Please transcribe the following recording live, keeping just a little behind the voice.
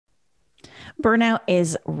Burnout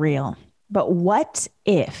is real, but what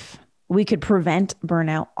if we could prevent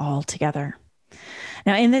burnout altogether?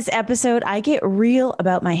 Now, in this episode, I get real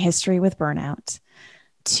about my history with burnout.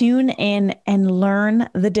 Tune in and learn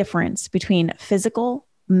the difference between physical,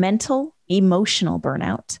 mental, emotional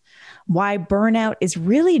burnout, why burnout is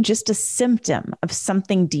really just a symptom of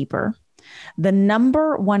something deeper, the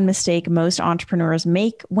number one mistake most entrepreneurs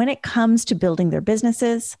make when it comes to building their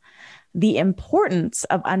businesses, the importance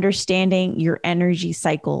of understanding your energy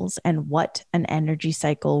cycles and what an energy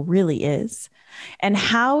cycle really is, and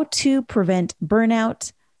how to prevent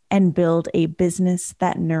burnout and build a business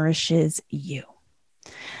that nourishes you.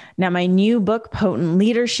 Now, my new book, Potent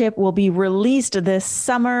Leadership, will be released this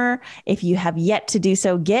summer. If you have yet to do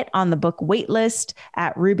so, get on the book waitlist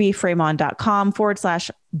at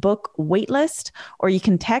rubyfremon.com/book waitlist, or you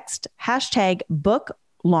can text #book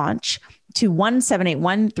launch to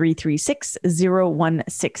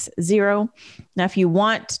 1-781-336-0160. Now, if you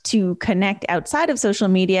want to connect outside of social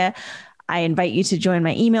media, I invite you to join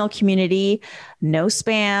my email community. No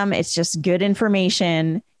spam. It's just good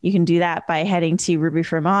information. You can do that by heading to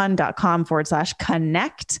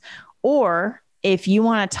rubyfremon.com/connect. Or if you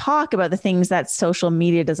want to talk about the things that social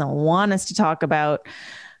media doesn't want us to talk about,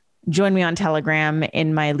 join me on Telegram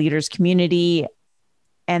in my leaders community.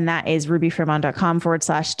 And that is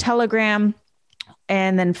rubyfremon.com/telegram.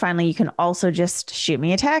 And then finally, you can also just shoot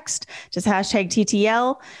me a text, just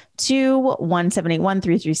 #TTL to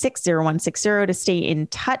 1-781-336-0160 to stay in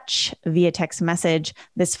touch via text message.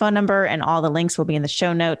 This phone number and all the links will be in the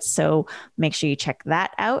show notes, so make sure you check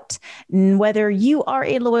that out. And whether you are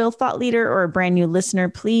a loyal thought leader or a brand new listener,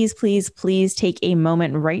 please, please, please take a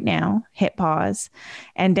moment right now, hit pause,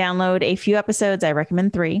 and download a few episodes. I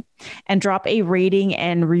recommend 3, and drop a rating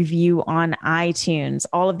and review on iTunes.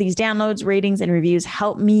 All of these downloads, ratings, and reviews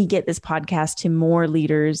help me get this podcast to more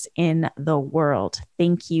leaders in the world.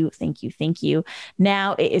 Thank you. Thank you. Thank you.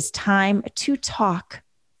 Now it is time to talk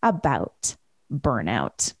about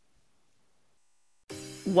burnout.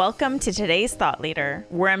 Welcome to today's Thought Leader,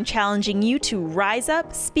 where I'm challenging you to rise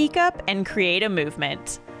up, speak up, and create a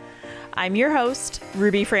movement. I'm your host,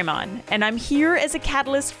 Ruby Fremon, and I'm here as a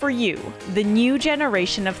catalyst for you, the new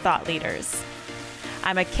generation of thought leaders.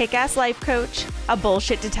 I'm a kick-ass life coach, a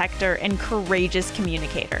bullshit detector, and courageous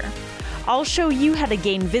communicator. I'll show you how to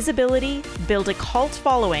gain visibility, build a cult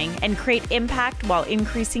following, and create impact while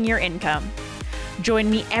increasing your income.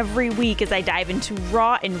 Join me every week as I dive into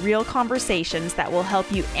raw and real conversations that will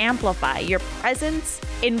help you amplify your presence,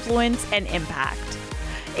 influence, and impact.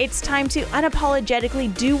 It's time to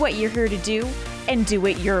unapologetically do what you're here to do and do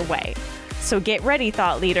it your way. So get ready,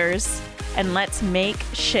 thought leaders, and let's make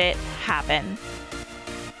shit happen.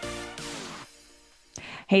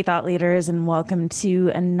 Hey, thought leaders, and welcome to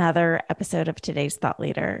another episode of today's Thought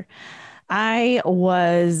Leader. I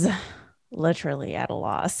was literally at a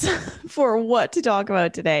loss for what to talk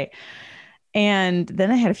about today. And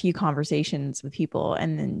then I had a few conversations with people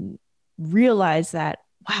and then realized that,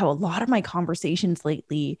 wow, a lot of my conversations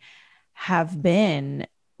lately have been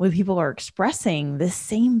with people who are expressing the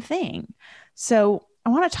same thing. So I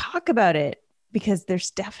want to talk about it because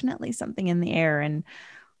there's definitely something in the air. And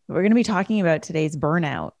we're going to be talking about today's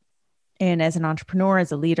burnout. And as an entrepreneur,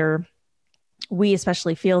 as a leader, we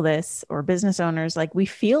especially feel this, or business owners, like we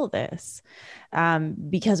feel this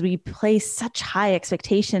because we place such high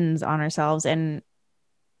expectations on ourselves. And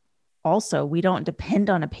also we don't depend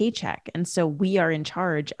on a paycheck. And so we are in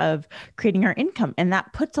charge of creating our income. And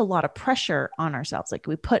that puts a lot of pressure on ourselves. Like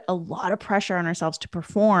we put a lot of pressure on ourselves to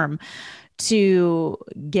perform, to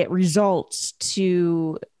get results,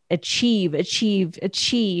 to achieve,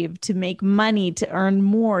 to make money, to earn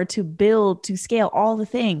more, to build, to scale, all the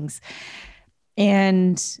things.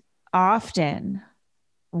 And often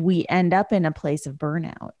we end up in a place of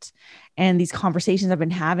burnout. And these conversations I've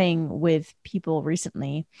been having with people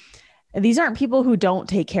recently, these aren't people who don't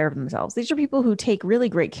take care of themselves. These are people who take really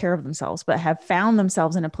great care of themselves, but have found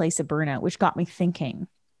themselves in a place of burnout, which got me thinking,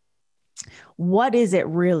 what is it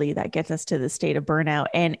really that gets us to the state of burnout?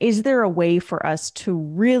 And is there a way for us to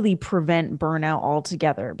really prevent burnout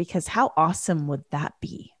altogether? Because how awesome would that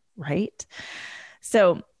be, right?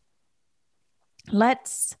 So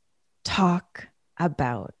let's talk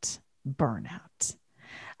about burnout.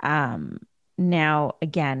 Now,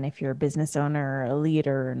 again, if you're a business owner, a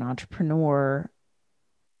leader, an entrepreneur,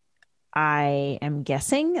 I am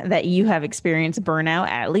guessing that you have experienced burnout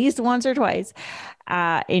at least once or twice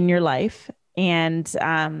in your life, and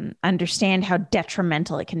understand how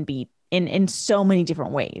detrimental it can be in so many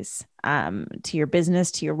different ways. to your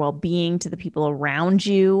business, to your well-being, to the people around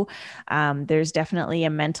you. There's definitely a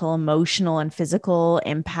mental, emotional, and physical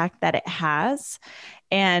impact that it has.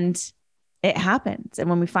 And it happens. And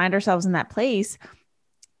when we find ourselves in that place,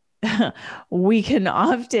 we can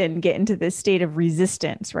often get into this state of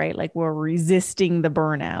resistance, right? Like we're resisting the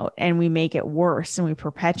burnout and we make it worse and we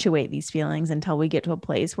perpetuate these feelings until we get to a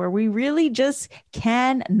place where we really just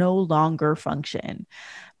can no longer function.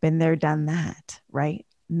 Been there, done that, right?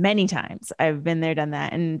 Many times I've been there, done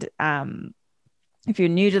that. And if you're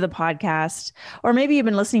new to the podcast, or maybe you've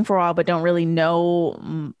been listening for a while, but don't really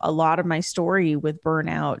know a lot of my story with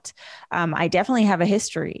burnout, I definitely have a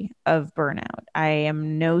history of burnout. I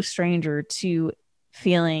am no stranger to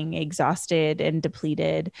feeling exhausted and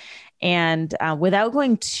depleted. And without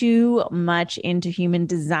going too much into human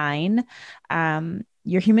design,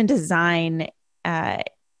 your human design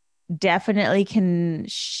definitely can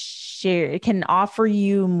offer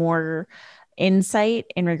you more insight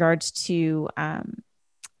in regards to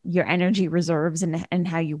your energy reserves and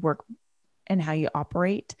how you work and how you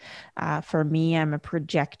operate. For me, I'm a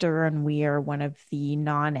projector and we are one of the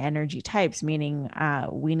non-energy types, meaning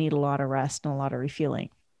we need a lot of rest and a lot of refueling.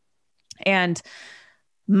 And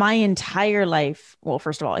my entire life, well,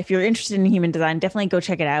 first of all, if you're interested in human design, definitely go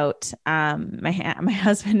check it out. My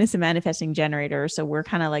husband is a manifesting generator, so we're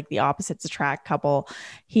kind of like the opposites attract couple.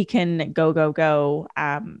 He can go,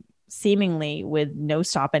 seemingly with no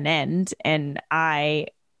stop and end, and I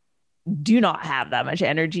do not have that much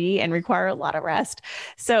energy and require a lot of rest.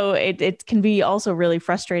 So it can be also really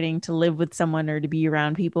frustrating to live with someone or to be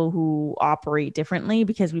around people who operate differently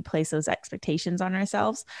because we place those expectations on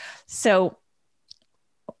ourselves. So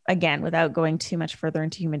again, without going too much further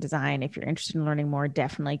into human design, if you're interested in learning more,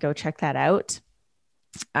 definitely go check that out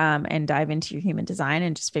and dive into your human design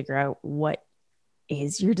and just figure out what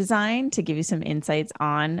is your design to give you some insights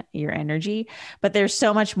on your energy. But there's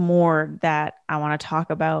so much more that I want to talk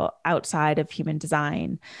about outside of human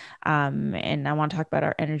design. And I want to talk about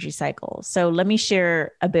our energy cycle. So let me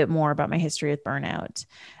share a bit more about my history with burnout.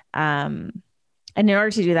 And in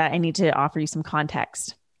order to do that, I need to offer you some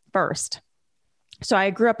context first. So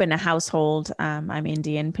I grew up in a household. I'm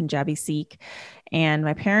Indian, Punjabi Sikh, and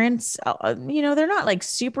my parents, they're not like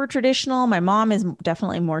super traditional. My mom is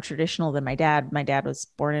definitely more traditional than my dad. My dad was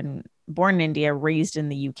born in India, raised in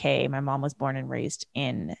the UK. My mom was born and raised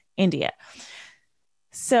in India.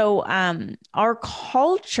 So our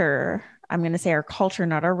culture, I'm going to say our culture,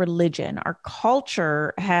 not our religion, our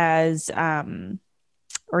culture has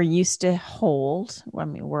or used to hold. I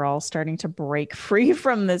mean, we're all starting to break free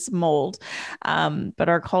from this mold. But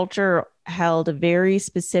our culture held a very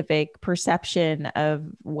specific perception of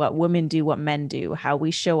what women do, what men do, how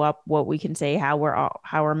we show up, what we can say, how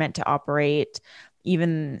we're meant to operate,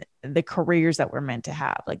 even the careers that we're meant to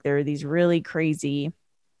have. Like there are these really crazy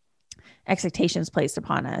expectations placed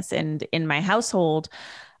upon us. And in my household,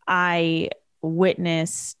 I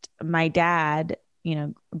witnessed my dad,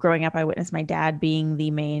 growing up, I witnessed my dad being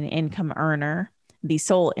the main income earner, the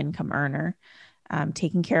sole income earner,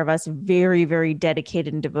 taking care of us, very, very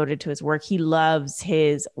dedicated and devoted to his work. He loves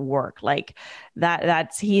his work. Like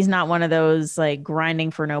he's not one of those like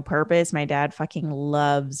grinding for no purpose. My dad fucking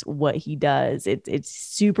loves what he does. It's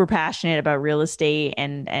super passionate about real estate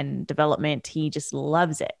and development. He just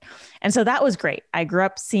loves it. And so that was great. I grew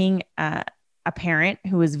up seeing, a parent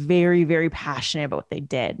who was very, very passionate about what they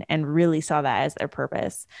did and really saw that as their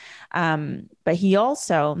purpose. But he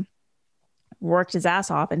also worked his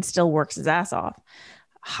ass off and still works his ass off,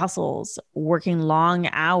 hustles, working long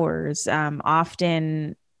hours,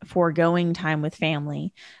 often foregoing time with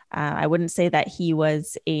family. I wouldn't say that he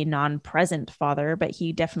was a non-present father, but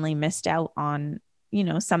he definitely missed out on,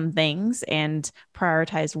 some things and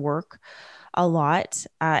prioritized work a lot.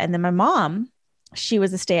 And then my mom, she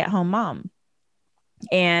was a stay-at-home mom.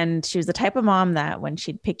 And she was the type of mom that when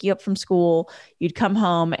she'd pick you up from school, you'd come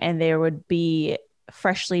home and there would be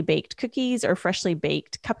freshly baked cookies or freshly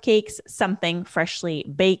baked cupcakes, something freshly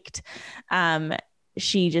baked.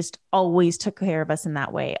 She just always took care of us in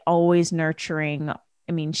that way, always nurturing.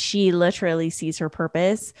 I mean, she literally sees her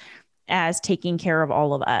purpose as taking care of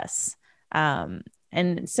all of us.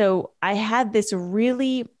 And so I had this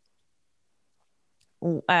really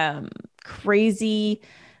crazy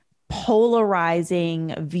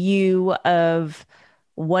polarizing view of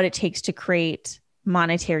what it takes to create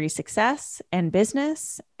monetary success and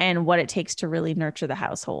business and what it takes to really nurture the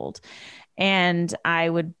household. And I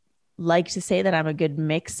would like to say that I'm a good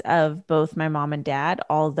mix of both my mom and dad,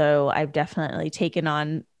 although I've definitely taken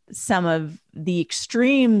on some of the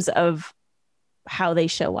extremes of how they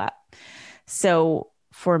show up. So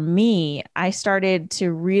for me, I started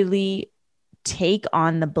to really take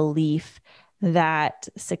on the belief that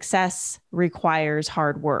success requires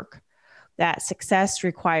hard work, that success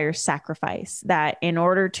requires sacrifice, that in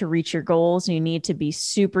order to reach your goals, you need to be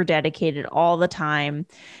super dedicated all the time,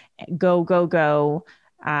 go, go, go.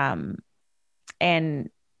 And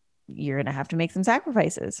you're going to have to make some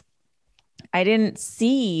sacrifices. I didn't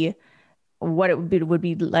see what it would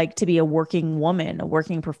be like to be a working woman, a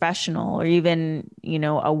working professional, or even,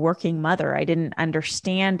 a working mother. I didn't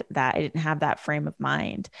understand that. I didn't have that frame of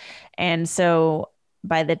mind. And so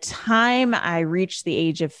by the time I reached the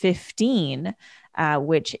age of 15,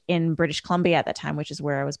 which in British Columbia at that time, which is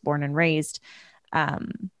where I was born and raised,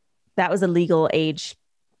 that was a legal age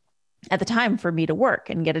at the time for me to work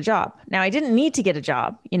and get a job. Now, I didn't need to get a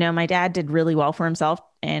job. My dad did really well for himself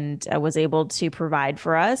and was able to provide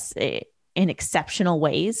for us in exceptional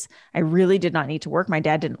ways. I really did not need to work. My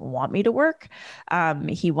dad didn't want me to work.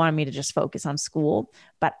 He wanted me to just focus on school,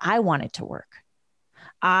 but I wanted to work.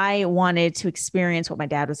 I wanted to experience what my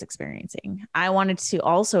dad was experiencing. I wanted to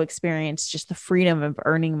also experience just the freedom of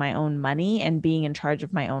earning my own money and being in charge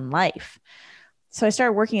of my own life. So I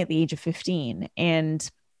started working at the age of 15,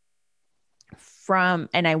 and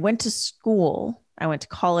I went to school. I went to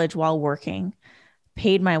college while working,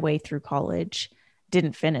 paid my way through college,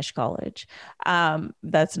 didn't finish college.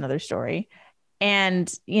 That's another story. And,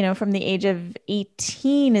 from the age of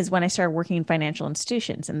 18 is when I started working in financial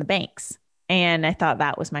institutions in the banks. And I thought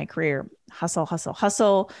that was my career. Hustle, hustle,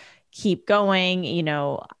 hustle, keep going,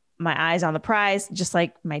 my eyes on the prize, just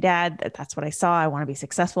like my dad. That's what I saw. I want to be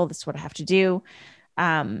successful. This is what I have to do.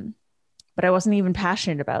 But I wasn't even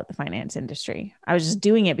passionate about the finance industry. I was just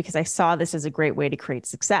doing it because I saw this as a great way to create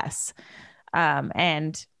success,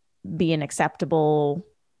 and be an acceptable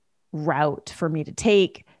route for me to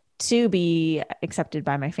take to be accepted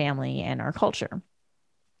by my family and our culture.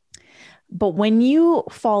 But when you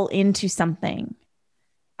fall into something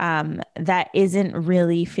that isn't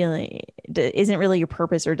really your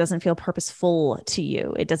purpose, or doesn't feel purposeful to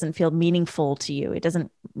you, it doesn't feel meaningful to you, it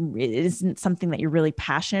isn't something that you're really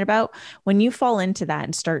passionate about. When you fall into that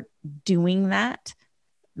and start doing that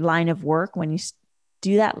line of work, when you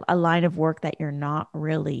do that, a line of work that you're not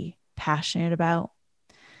really passionate about,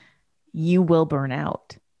 you will burn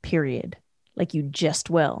out, period. Like, you just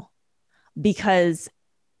will. Because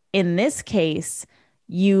in this case,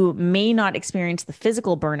 you may not experience the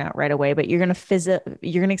physical burnout right away, but you're going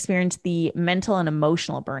to experience the mental and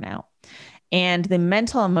emotional burnout. And the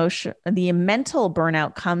mental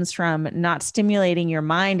burnout comes from not stimulating your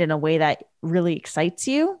mind in a way that really excites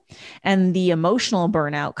you. And the emotional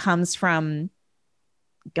burnout comes from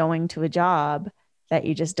going to a job that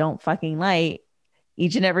you just don't fucking like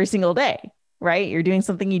each and every single day, right? You're doing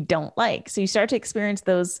something you don't like. So you start to experience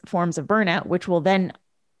those forms of burnout, which will then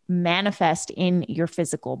manifest in your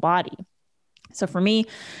physical body. So for me,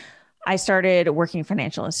 I started working in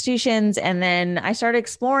financial institutions, and then I started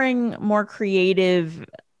exploring more creative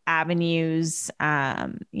avenues,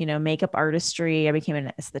 makeup artistry. I became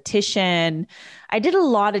an esthetician. I did a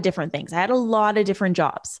lot of different things. I had a lot of different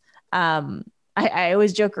jobs. I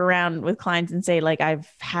always joke around with clients and say, like, I've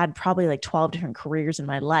had probably like 12 different careers in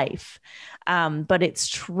my life. But it's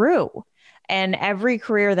true. And every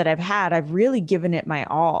career that I've had, I've really given it my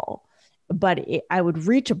all. But I would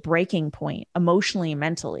reach a breaking point emotionally and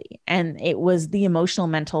mentally. And it was the emotional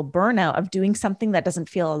mental burnout of doing something that doesn't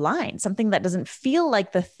feel aligned, something that doesn't feel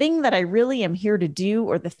like the thing that I really am here to do,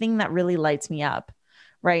 or the thing that really lights me up.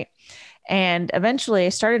 Right. And eventually I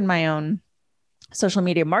started my own social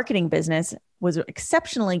media marketing business, was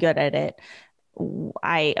exceptionally good at it.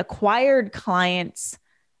 I acquired clients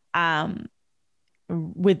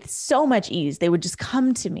with so much ease. They would just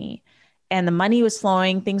come to me, and the money was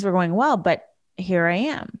flowing. Things were going well, but here I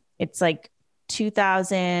am. It's like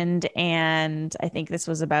 2000, and I think this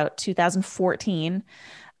was about 2014.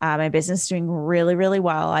 My business is doing really, really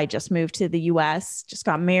well. I just moved to the US, just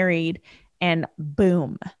got married, and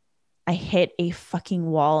boom, I hit a fucking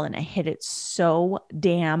wall, and I hit it so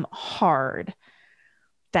damn hard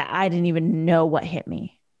that I didn't even know what hit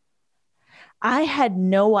me. I had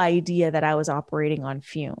no idea that I was operating on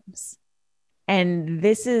fumes. And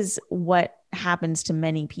this is what happens to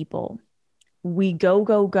many people. We go,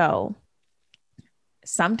 go, go.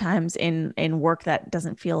 Sometimes in work that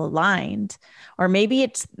doesn't feel aligned, or maybe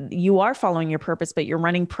it's you are following your purpose, but you're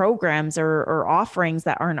running programs or offerings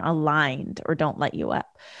that aren't aligned or don't light you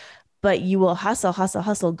up. But you will hustle, hustle,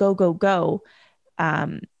 hustle, go, go, go.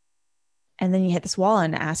 And then you hit this wall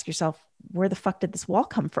and ask yourself, where the fuck did this wall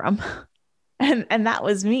come from? And that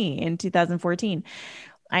was me in 2014.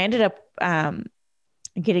 I ended up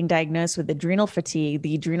getting diagnosed with adrenal fatigue,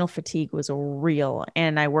 the adrenal fatigue was real.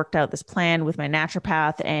 And I worked out this plan with my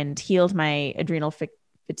naturopath and healed my adrenal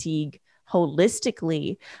fatigue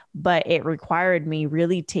holistically. But it required me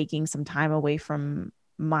really taking some time away from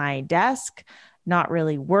my desk, not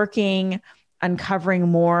really working, uncovering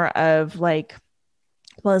more of like,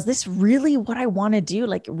 well, is this really what I want to do?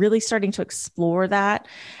 Like really starting to explore that.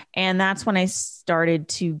 And that's when I started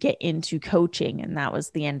to get into coaching. And that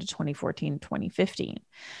was the end of 2014, 2015.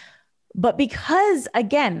 But because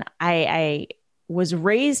again, I was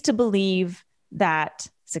raised to believe that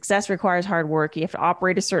success requires hard work. You have to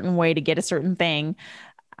operate a certain way to get a certain thing,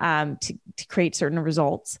 to create certain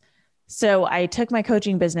results. So I took my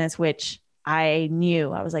coaching business, which I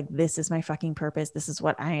knew I was like, this is my fucking purpose. This is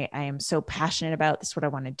what I am so passionate about. This is what I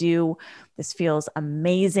want to do. This feels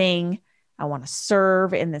amazing. I want to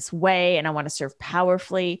serve in this way and I want to serve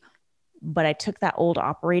powerfully. But I took that old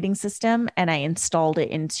operating system and I installed it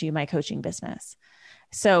into my coaching business.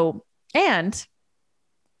 So, and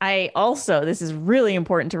I also, this is really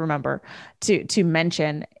important to remember to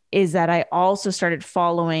mention, is that I also started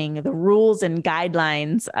following the rules and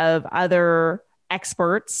guidelines of other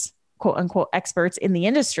experts, quote unquote, experts in the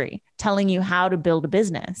industry, telling you how to build a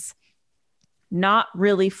business, not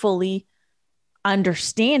really fully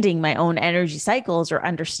understanding my own energy cycles or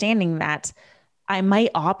understanding that I might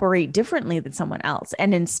operate differently than someone else.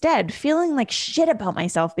 And instead feeling like shit about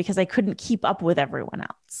myself because I couldn't keep up with everyone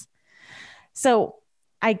else. So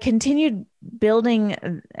I continued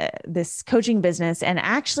building this coaching business and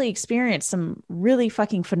actually experienced some really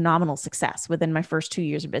fucking phenomenal success within my first 2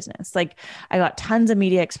 years of business. Like I got tons of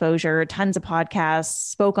media exposure, tons of podcasts,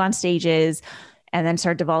 spoke on stages, and then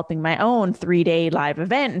started developing my own 3-day live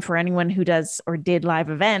event. And for anyone who does or did live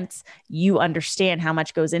events, you understand how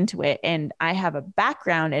much goes into it. And I have a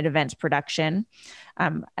background in events production,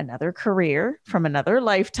 another career from another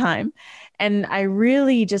lifetime. And I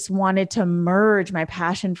really just wanted to merge my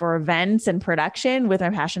passion for events and production with my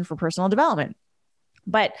passion for personal development.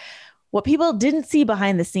 But what people didn't see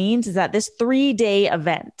behind the scenes is that this 3-day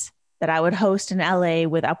event that I would host in LA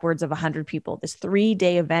with upwards of 100 people, this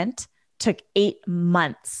 3-day event took 8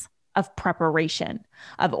 months of preparation,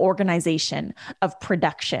 of organization, of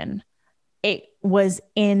production. It was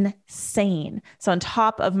insane. So on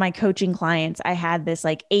top of my coaching clients, I had this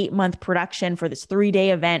like 8-month production for this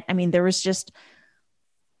 3-day event. I mean, there was just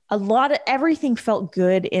a lot of everything felt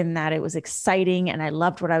good in that it was exciting and I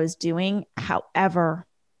loved what I was doing. However,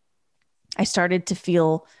 I started to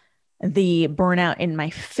feel the burnout in my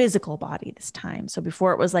physical body this time. So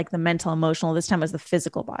before it was like the mental, emotional, this time was the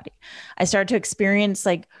physical body. I started to experience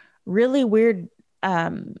like really weird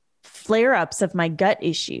flare-ups of my gut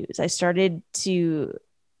issues. I started to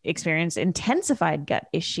experience intensified gut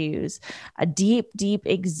issues, a deep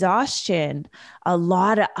exhaustion, a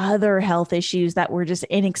lot of other health issues that were just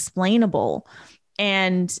inexplainable.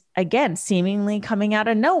 And again, seemingly coming out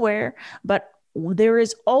of nowhere, but there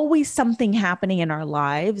is always something happening in our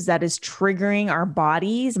lives that is triggering our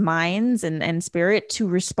bodies, minds, and spirit to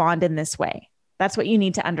respond in this way. That's what you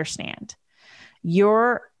need to understand.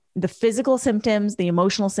 The physical symptoms, the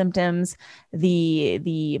emotional symptoms,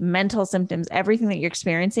 the mental symptoms, everything that you're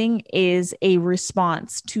experiencing is a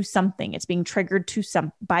response to something. It's being triggered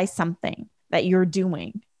by something that you're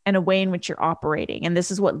doing and a way in which you're operating. And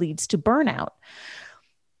this is what leads to burnout.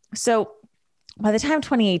 So by the time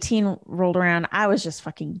 2018 rolled around, I was just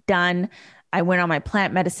fucking done. I went on my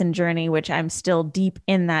plant medicine journey, which I'm still deep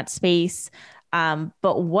in that space.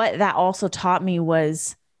 But what that also taught me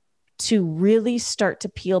was to really start to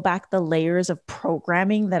peel back the layers of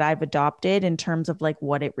programming that I've adopted in terms of like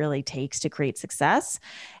what it really takes to create success.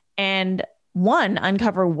 And one,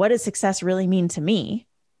 uncover what does success really mean to me?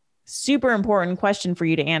 Super important question for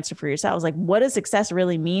you to answer for yourselves. Like, what does success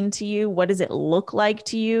really mean to you? What does it look like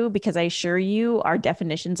to you? Because I assure you, our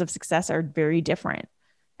definitions of success are very different.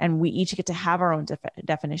 And we each get to have our own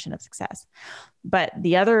definition of success. But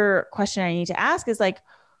the other question I need to ask is like,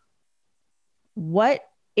 what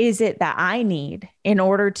is it that I need in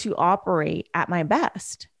order to operate at my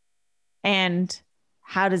best? And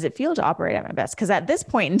how does it feel to operate at my best? Because at this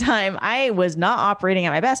point in time, I was not operating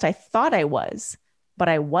at my best. I thought I was, but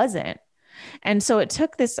I wasn't. And so it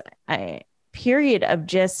took this period of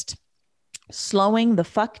just slowing the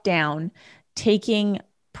fuck down, taking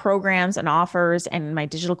programs and offers and my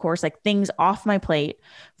digital course, like things off my plate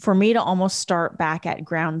for me to almost start back at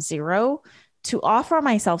ground zero, to offer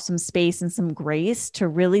myself some space and some grace to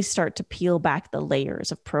really start to peel back the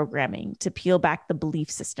layers of programming, to peel back the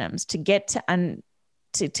belief systems, to get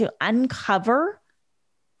to uncover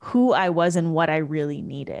who I was and what I really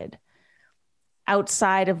needed.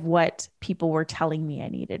 outside of what people were telling me I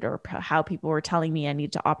needed, or how people were telling me I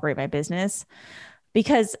need to operate my business.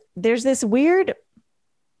 Because there's this weird,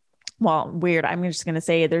 I'm just going to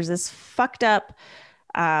say there's this fucked up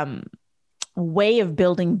way of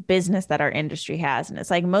building business that our industry has. And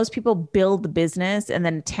it's like most people build the business and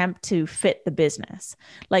then attempt to fit the business.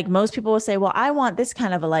 Like most people will say, well, I want this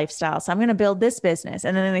kind of a lifestyle, so I'm going to build this business.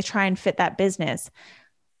 And then they try and fit that business.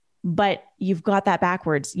 But you've got that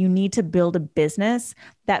backwards. You need to build a business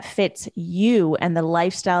that fits you and the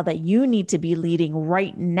lifestyle that you need to be leading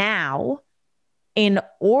right now in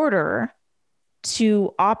order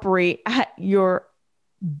to operate at your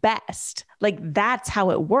best. Like that's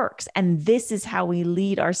how it works. And this is how we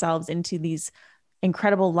lead ourselves into these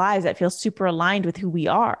incredible lives that feel super aligned with who we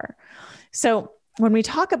are. So when we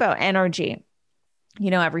talk about energy,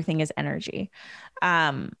 everything is energy.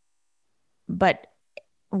 But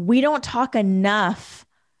we don't talk enough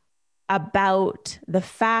about the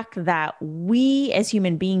fact that we as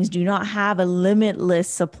human beings do not have a limitless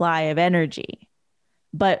supply of energy,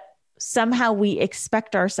 but somehow we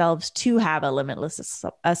expect ourselves to have a limitless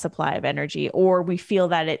supply of energy, or we feel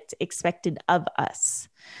that it's expected of us.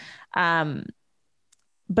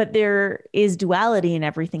 But there is duality in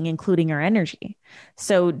everything, including our energy.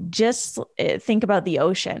 So just think about the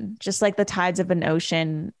ocean. Just like the tides of an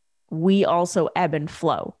ocean, we also ebb and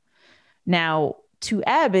flow. Now, to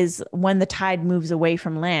ebb is when the tide moves away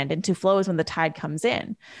from land, and to flow is when the tide comes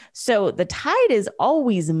in. So the tide is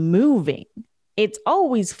always moving. It's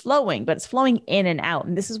always flowing, but it's flowing in and out.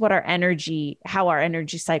 And this is what how our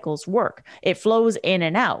energy cycles work. It flows in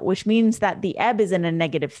and out, which means that the ebb isn't a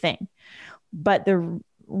negative thing. But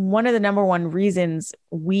one of the number one reasons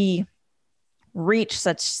we reach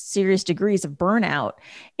such serious degrees of burnout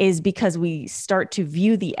is because we start to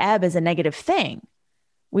view the ebb as a negative thing.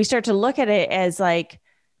 We start to look at it as like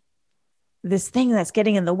this thing that's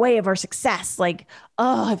getting in the way of our success. Like,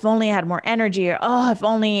 oh, if only I had more energy, or, oh, if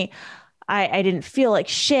only I didn't feel like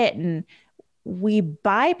shit. And we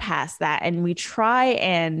bypass that and we try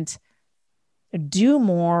and do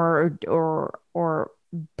more or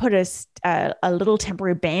put a little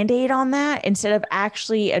temporary Band-Aid on that instead of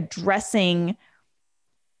actually addressing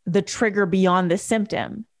the trigger beyond the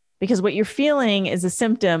symptom. Because what you're feeling is a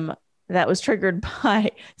symptom that was triggered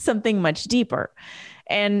by something much deeper.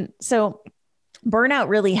 And so burnout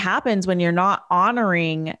really happens when you're not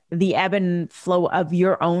honoring the ebb and flow of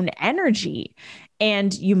your own energy.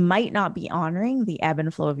 And you might not be honoring the ebb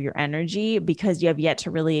and flow of your energy because you have yet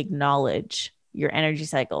to really acknowledge your energy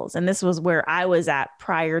cycles. And this was where I was at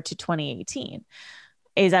prior to 2018.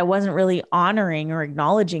 Is I wasn't really honoring or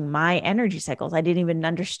acknowledging my energy cycles. I didn't even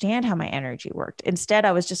understand how my energy worked. Instead,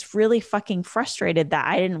 I was just really fucking frustrated that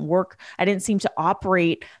I didn't seem to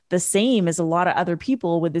operate the same as a lot of other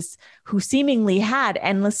people who seemingly had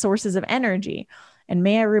endless sources of energy. And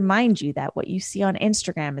may I remind you that what you see on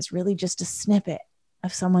Instagram is really just a snippet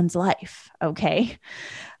of someone's life. Okay.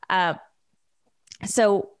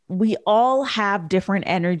 So we all have different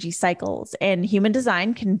energy cycles, and human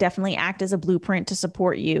design can definitely act as a blueprint to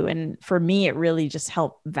support you. And for me, it really just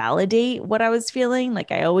helped validate what I was feeling.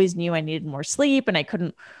 Like I always knew I needed more sleep and I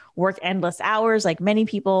couldn't work endless hours like many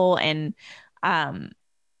people. And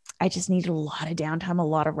I just needed a lot of downtime, a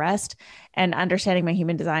lot of rest, and understanding my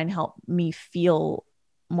human design helped me feel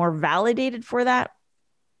more validated for that.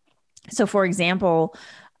 So for example,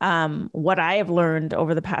 what I have learned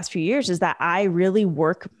over the past few years is that I really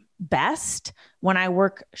work best when I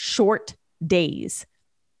work short days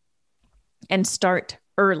and start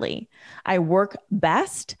early. I work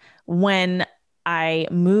best when I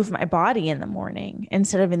move my body in the morning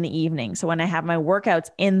instead of in the evening. So when I have my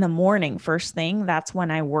workouts in the morning, first thing, that's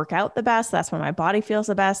when I work out the best. That's when my body feels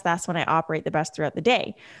the best. That's when I operate the best throughout the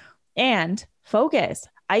day. And focus.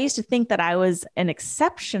 I used to think that I was an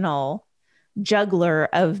exceptional juggler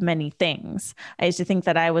of many things. I used to think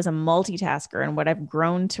that I was a multitasker. And what I've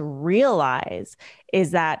grown to realize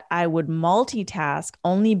is that I would multitask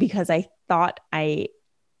only because I thought only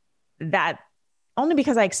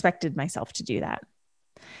because I expected myself to do that.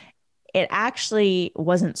 It actually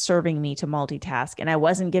wasn't serving me to multitask, and I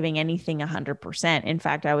wasn't giving anything 100%. In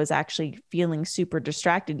fact, I was actually feeling super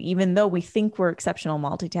distracted. Even though we think we're exceptional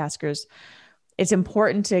multitaskers, it's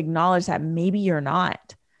important to acknowledge that maybe you're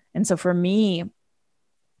not. And so for me,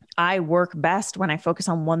 I work best when I focus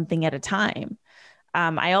on one thing at a time.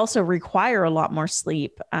 I also require a lot more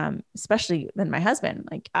sleep, especially than my husband.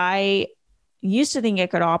 Like I used to think I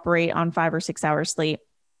could operate on 5 or 6 hours sleep,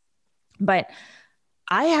 but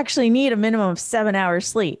I actually need a minimum of 7 hours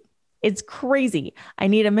sleep. It's crazy. I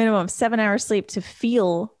need a minimum of 7 hours sleep to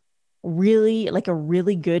feel really like a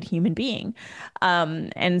really good human being.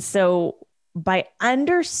 And so by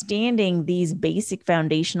understanding these basic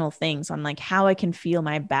foundational things on like how I can feel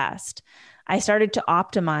my best, I started to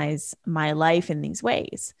optimize my life in these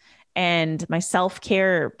ways. And my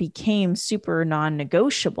self-care became super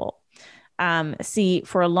non-negotiable. See,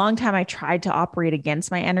 for a long time, I tried to operate against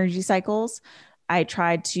my energy cycles. I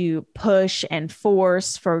tried to push and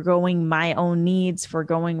force, foregoing my own needs,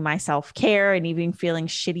 foregoing my self-care, and even feeling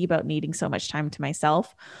shitty about needing so much time to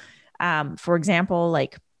myself. For example,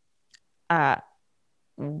 like uh,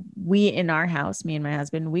 we in our house, me and my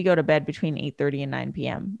husband, we go to bed between 8:30 and 9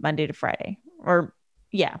 p.m. Monday to Friday. Or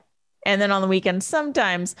yeah. And then on the weekend,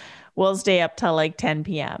 sometimes we'll stay up till like 10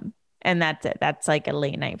 p.m. And that's it. That's like a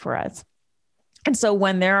late night for us. And so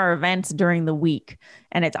when there are events during the week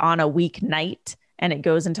and it's on a weeknight and it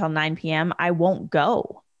goes until 9 p.m., I won't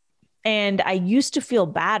go. And I used to feel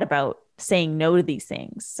bad about saying no to these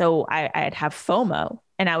things. So I'd have FOMO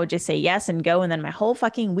and I would just say yes and go. And then my whole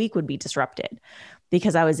fucking week would be disrupted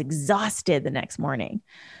because I was exhausted the next morning.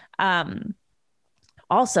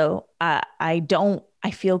 Also,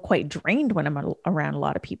 I feel quite drained when I'm around a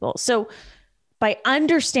lot of people. So by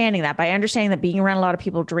understanding that being around a lot of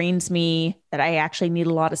people drains me, that I actually need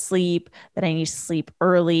a lot of sleep, that I need to sleep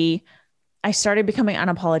early, I started becoming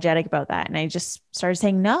unapologetic about that. And I just started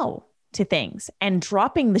saying no to things and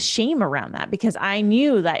dropping the shame around that, because I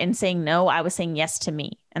knew that in saying no, I was saying yes to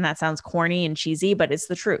me. And that sounds corny and cheesy, but it's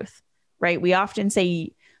the truth, right? We often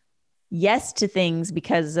say yes to things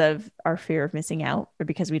because of our fear of missing out, or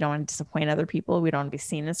because we don't want to disappoint other people. We don't want to be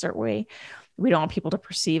seen a certain way. We don't want people to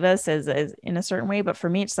perceive us as in a certain way. But for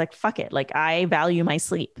me, it's like, fuck it. Like, I value my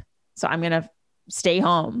sleep. So I'm going to stay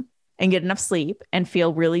home and get enough sleep and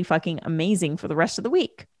feel really fucking amazing for the rest of the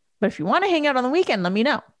week. But if you want to hang out on the weekend, let me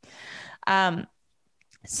know.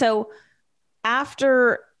 So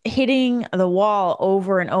after hitting the wall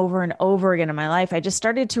over and over and over again in my life, I just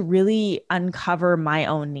started to really uncover my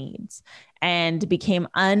own needs and became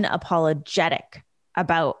unapologetic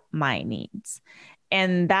about my needs.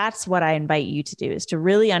 And that's what I invite you to do, is to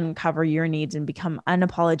really uncover your needs and become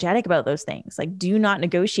unapologetic about those things. Like, do not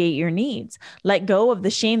negotiate your needs. Let go of the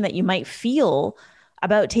shame that you might feel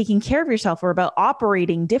about taking care of yourself or about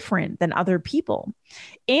operating different than other people,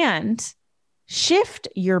 and shift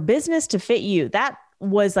your business to fit you. That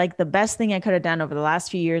was like the best thing I could have done over the last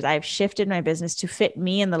few years. I've shifted my business to fit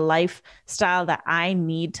me and the lifestyle that I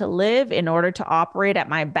need to live in order to operate at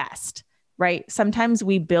my best, right? Sometimes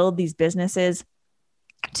we build these businesses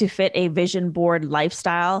to fit a vision board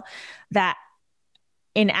lifestyle that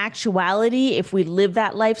in actuality, if we live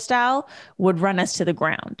that lifestyle, would run us to the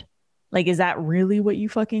ground. Like, is that really what you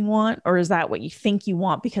fucking want? Or is that what you think you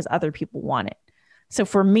want because other people want it? So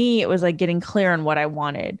for me, it was like getting clear on what I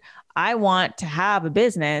wanted. I want to have a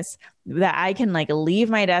business that I can like leave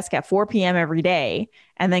my desk at 4 p.m. every day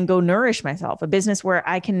and then go nourish myself. A business where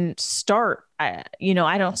I can start, I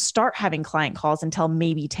don't start having client calls until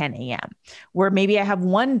maybe 10 a.m. Where maybe I have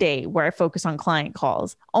one day where I focus on client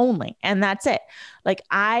calls only, and that's it. Like,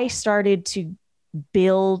 I started to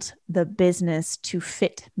build the business to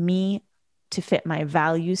fit me, to fit my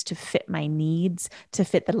values, to fit my needs, to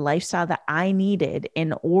fit the lifestyle that I needed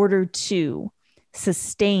in order to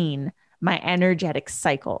sustain my energetic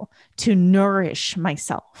cycle, to nourish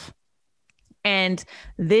myself. And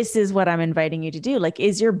this is what I'm inviting you to do. Like,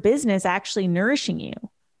 is your business actually nourishing you?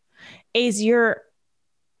 Does your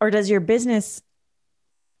business,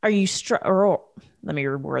 let me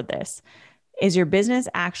reword this. Is your business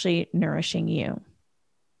actually nourishing you?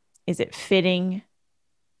 Is it fitting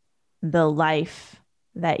the life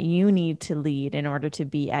that you need to lead in order to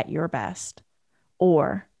be at your best?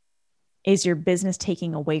 Or is your business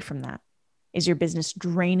taking away from that? Is your business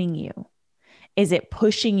draining you? Is it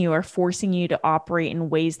pushing you or forcing you to operate in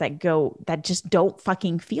ways that just don't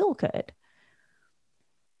fucking feel good?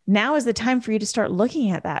 Now is the time for you to start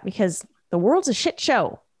looking at that, because the world's a shit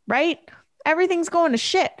show, right? Everything's going to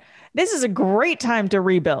shit. This is a great time to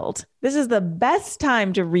rebuild. This is the best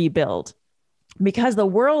time to rebuild, because the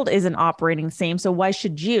world isn't operating the same. So why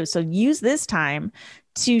should you? So use this time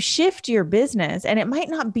to shift your business. And it might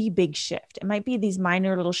not be big shift. It might be these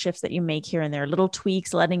minor little shifts that you make here and there, little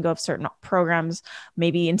tweaks, letting go of certain programs,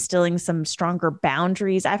 maybe instilling some stronger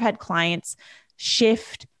boundaries. I've had clients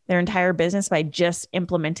shift their entire business by just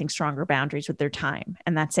implementing stronger boundaries with their time.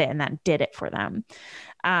 And that's it. And that did it for them.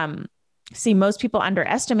 See, most people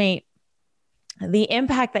underestimate the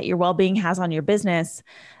impact that your well-being has on your business.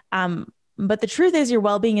 But the truth is, your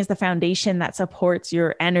well-being is the foundation that supports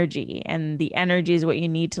your energy, and the energy is what you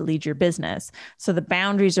need to lead your business. So the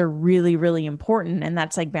boundaries are really, really important. And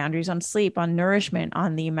that's like boundaries on sleep, on nourishment,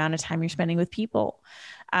 on the amount of time you're spending with people.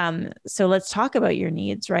 So let's talk about your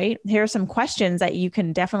needs, right? Here are some questions that you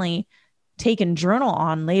can definitely take and journal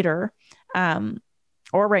on later,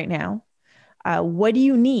 or right now. What do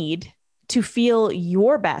you need to feel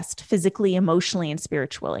your best physically, emotionally, and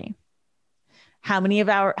spiritually? How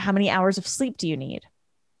many hours of sleep do you need?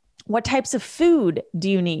 What types of food do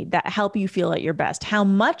you need that help you feel at your best? How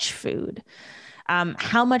much food?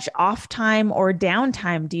 How much off time or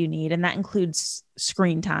downtime do you need? And that includes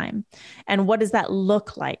screen time. And what does that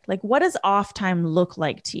look like? Like, what does off time look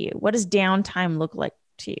like to you? What does downtime look like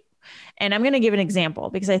to you? And I'm going to give an example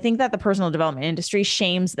because I think that the personal development industry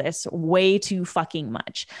shames this way too fucking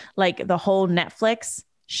much. Like the whole Netflix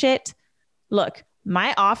shit. Look,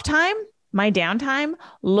 my off time, my downtime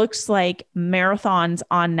looks like marathons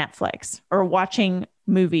on Netflix or watching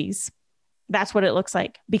movies. That's what it looks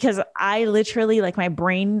like, because I literally, like, my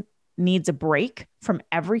brain needs a break from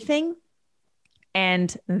everything.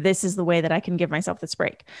 And this is the way that I can give myself this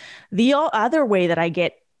break. The other way that I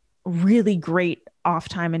get really great off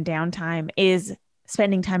time and downtime is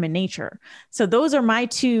spending time in nature. So those are my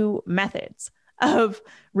two methods of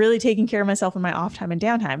really taking care of myself in my off time and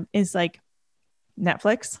downtime, is like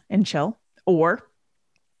Netflix and chill, or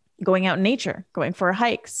going out in nature, going for a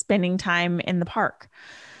hike, spending time in the park.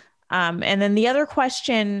 And then the other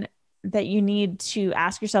question that you need to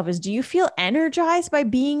ask yourself is, do you feel energized by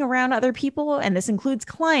being around other people? And this includes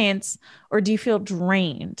clients, or do you feel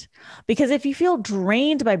drained? Because if you feel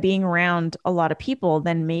drained by being around a lot of people,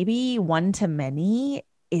 then maybe one-to-many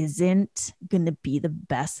isn't going to be the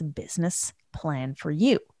best business plan for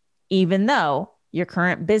you, even though your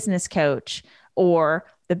current business coach or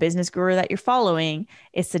the business guru that you're following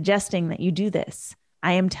is suggesting that you do this.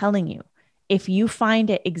 I am telling you, if you find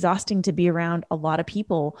it exhausting to be around a lot of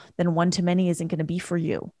people, then one-to-many isn't going to be for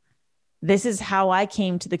you. This is how I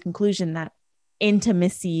came to the conclusion that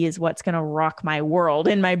intimacy is what's going to rock my world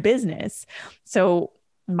in my business. So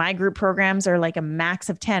my group programs are like a max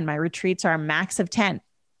of 10. My retreats are a max of 10.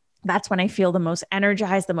 That's when I feel the most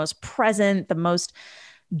energized, the most present, the most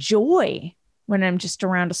joy, when I'm just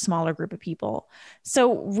around a smaller group of people.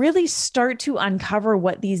 So really start to uncover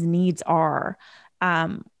what these needs are.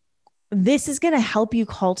 This is going to help you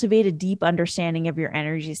cultivate a deep understanding of your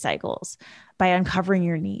energy cycles by uncovering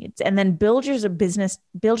your needs, and then build your business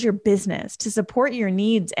to support your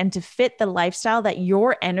needs and to fit the lifestyle that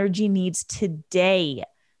your energy needs today,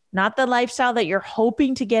 not the lifestyle that you're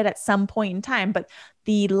hoping to get at some point in time, but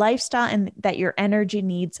the lifestyle that your energy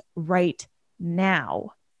needs right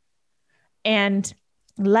now. And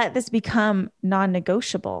let this become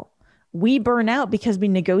non-negotiable. We burn out because we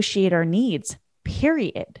negotiate our needs,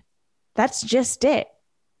 period. That's just it.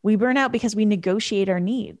 We burn out because we negotiate our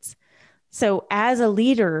needs. So as a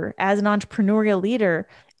leader, as an entrepreneurial leader,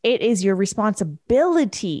 it is your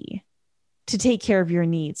responsibility to take care of your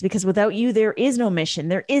needs, because without you, there is no mission,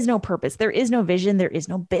 there is no purpose, there is no vision, there is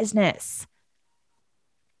no business.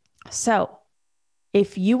 So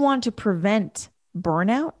if you want to prevent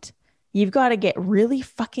burnout, you've got to get really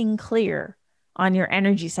fucking clear on your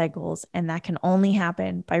energy cycles. And that can only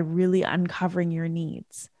happen by really uncovering your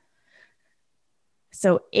needs.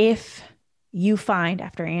 So if you find,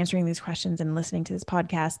 after answering these questions and listening to this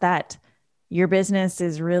podcast, that your business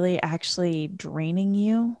is really actually draining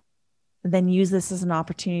you, then use this as an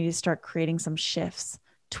opportunity to start creating some shifts,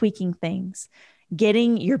 tweaking things,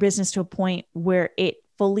 getting your business to a point where it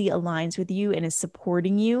fully aligns with you and is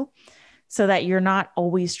supporting you, so that you're not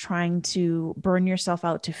always trying to burn yourself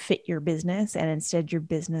out to fit your business, and instead your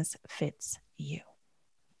business fits you.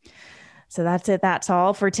 So that's it. That's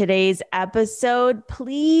all for today's episode.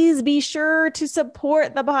 Please be sure to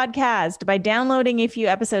support the podcast by downloading a few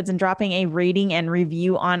episodes and dropping a rating and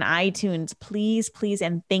review on iTunes. Please, please,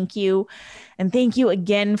 and thank you. And thank you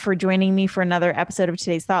again for joining me for another episode of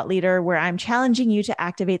Today's Thought Leader, where I'm challenging you to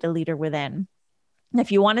activate the leader within.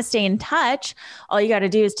 If you want to stay in touch, all you got to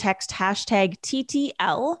do is text hashtag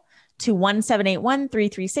TTL to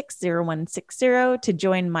 1-781-336-0160 to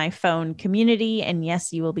join my phone community. And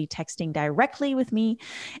yes, you will be texting directly with me.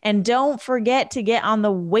 And don't forget to get on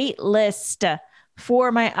the wait list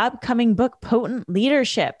for my upcoming book, Potent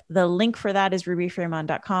Leadership. The link for that is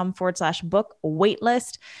rubyfremont.com/book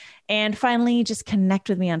waitlist. And finally, just connect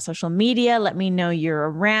with me on social media. Let me know you're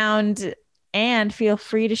around, and feel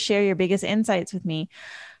free to share your biggest insights with me.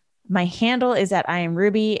 My handle is at I am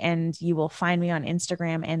Ruby, and you will find me on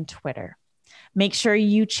Instagram and Twitter. Make sure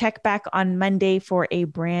you check back on Monday for a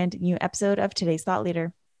brand new episode of Today's Thought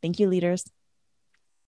Leader. Thank you, leaders.